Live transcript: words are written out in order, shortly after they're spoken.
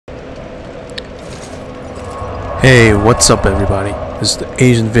Hey, what's up everybody? This is the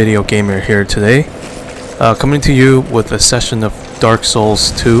Asian Video Gamer here today, coming to you with a session of Dark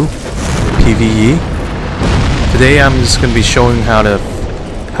Souls 2 PvE. Today I'm just going to be showing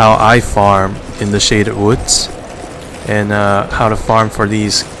how I farm in the Shaded Woods, and how to farm for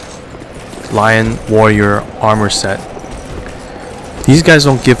these Lion Warrior armor set. These guys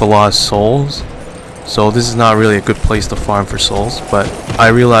don't give a lot of souls, so this is not really a good place to farm for souls, but I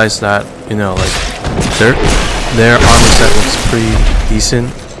realized that, you know, like their armor set looks pretty decent,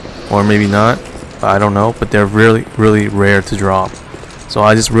 or maybe not, I don't know, but they're really rare to drop, so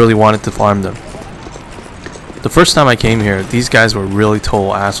I just really wanted to farm them. The first time I came here, these guys were really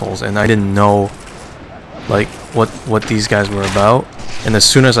total assholes, and I didn't know like what these guys were about. And as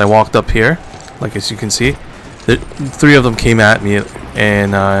soon as I walked up here, like as you can see, three of them came at me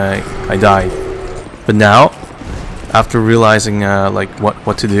and I died. But now, after realizing like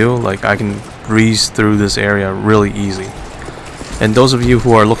what to do, like I can breeze through this area really easy. And those of you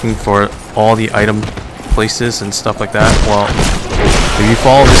who are looking for all the item places and stuff like that, well, if you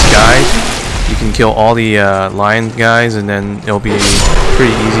follow this guide, you can kill all the lion guys, and then it'll be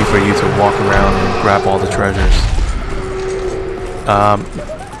pretty easy for you to walk around and grab all the treasures.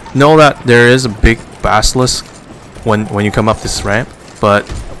 Know that there is a big basilisk when you come up this ramp, but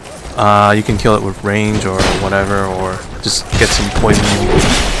you can kill it with range or whatever, or just get some poisoning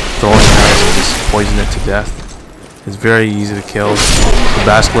throwing arrows and just poison it to death. It's very easy to kill. The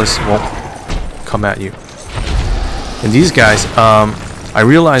basilisk won't come at you. And these guys, I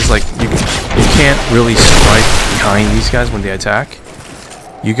realized like you can't really strike behind these guys when they attack.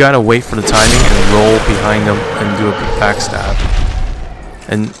 You gotta wait for the timing and roll behind them and do a backstab.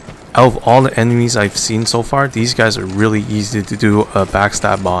 And out of all the enemies I've seen so far, these guys are really easy to do a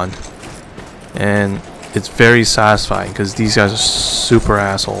backstab on. And it's very satisfying because these guys are super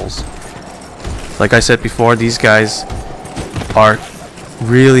assholes. Like I said before, these guys are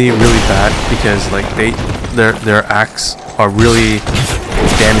really bad because like their acts are really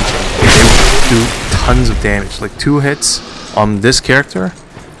damaging. They do tons of damage. Like 2 hits on this character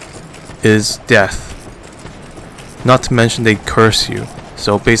is death. Not to mention they curse you.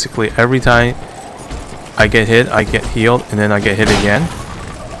 So basically every time I get hit, I get healed, and then I get hit again,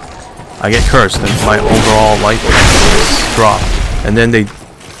 I get cursed, and my overall life is dropped. And then they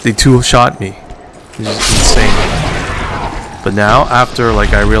 2-shot me. It's just insane. But now, after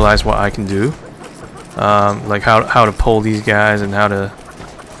like I realize what I can do, like how to pull these guys and how to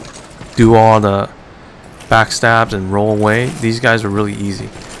do all the backstabs and roll away, these guys are really easy.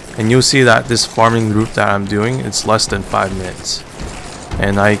 And you'll see that this farming route that I'm doing, it's less than 5 minutes.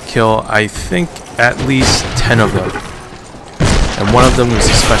 And I kill, I think, at least 10 of them. And one of them is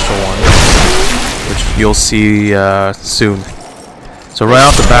a special one, which you'll see soon. So right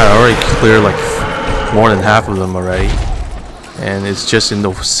off the bat, I already cleared like more than half of them already. And it's just in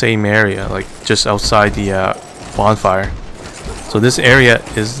the same area, like just outside the bonfire. So this area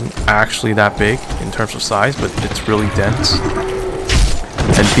isn't actually that big in terms of size, but it's really dense.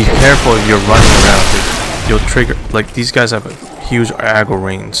 And be careful if you're running around, you'll trigger, like these guys have a huge aggro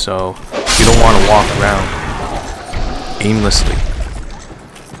range, so you don't want to walk around aimlessly.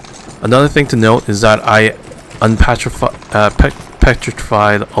 Another thing to note is that I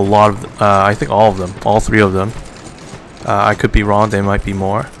petrified a lot of, I think all of them, all 3 of them. I could be wrong, there might be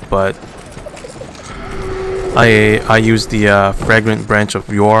more, but I used the fragrant branch of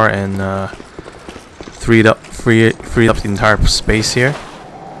Yor and freed up the entire space here,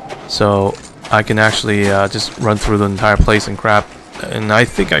 so I can actually just run through the entire place and grab, and I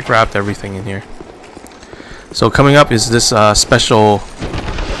think I grabbed everything in here. So coming up is this special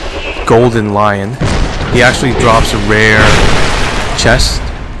golden lion. He actually drops a rare chest,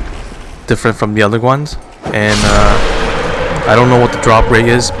 different from the other ones, and I don't know what the drop rate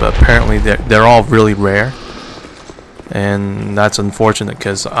is, but apparently they're all really rare, and that's unfortunate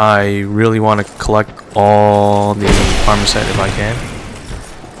because I really want to collect all the armor set if I can.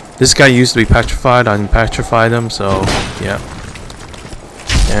 This guy used to be petrified. I unpetrified him, so yeah.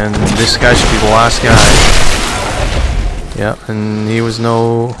 And this guy should be the last guy. Yeah, and he was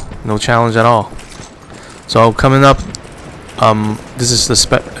no challenge at all. So coming up, this is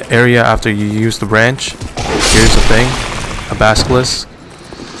the area after you use the branch. Here's the thing, a basilisk.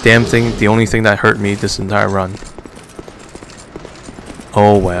 Damn thing, the only thing that hurt me this entire run.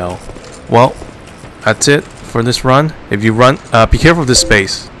 Oh well. Well, that's it for this run. If you run, be careful of this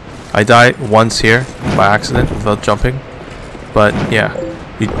space. I died once here by accident without jumping, but yeah,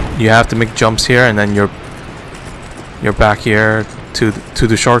 you have to make jumps here, and then you're back here to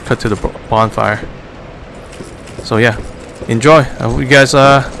the shortcut to the bonfire. So yeah, enjoy. I hope you guys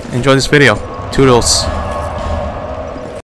enjoy this video. Toodles.